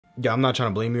Yeah, I'm not trying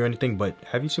to blame you or anything, but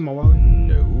have you seen my wallet?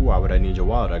 No, why would I need your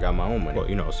wallet? I got my own money. Well,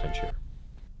 you know, since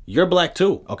you're black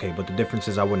too. Okay, but the difference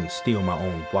is I wouldn't steal my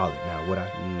own wallet now, would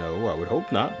I? No, I would hope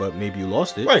not, but maybe you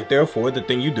lost it. Right, therefore, the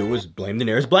thing you do is blame the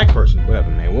nearest black person.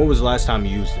 Whatever, man. When was the last time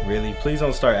you used it? Really? Please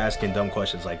don't start asking dumb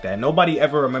questions like that. Nobody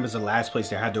ever remembers the last place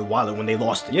they had their wallet when they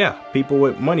lost it. Yeah, people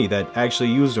with money that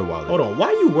actually use their wallet. Hold on, why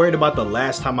are you worried about the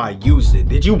last time I used it?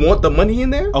 Did you want the money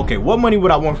in there? Okay, what money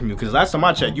would I want from you? Because last time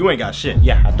I checked, you ain't got shit.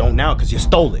 Yeah, I don't now because you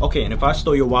stole it. Okay, and if I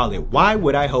stole your wallet, why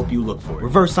would I help you look for it?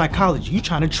 Reverse psychology. You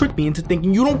trying to trick me into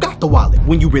thinking you don't got the wallet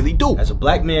when you really do. As a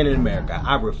black man in America,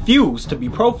 I refuse to be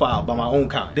profiled by my own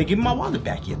kind. They give me my wallet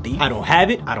back, you thief. I don't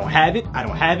have it. I don't have it. I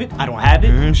don't have it. I don't have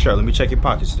it. Sure, let me check your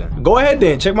pockets then. Go ahead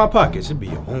then, check my pockets. It'd be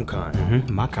your own kind.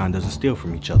 My kind doesn't steal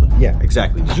from each other. Yeah,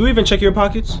 exactly. Did you even check your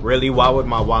pockets? Really? Why would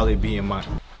my wallet be in my...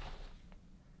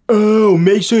 Oh,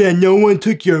 make sure that no one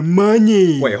took your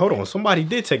money. Wait, hold on. Somebody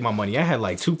did take my money. I had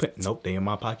like 2 pence. Nope, they in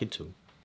my pocket too.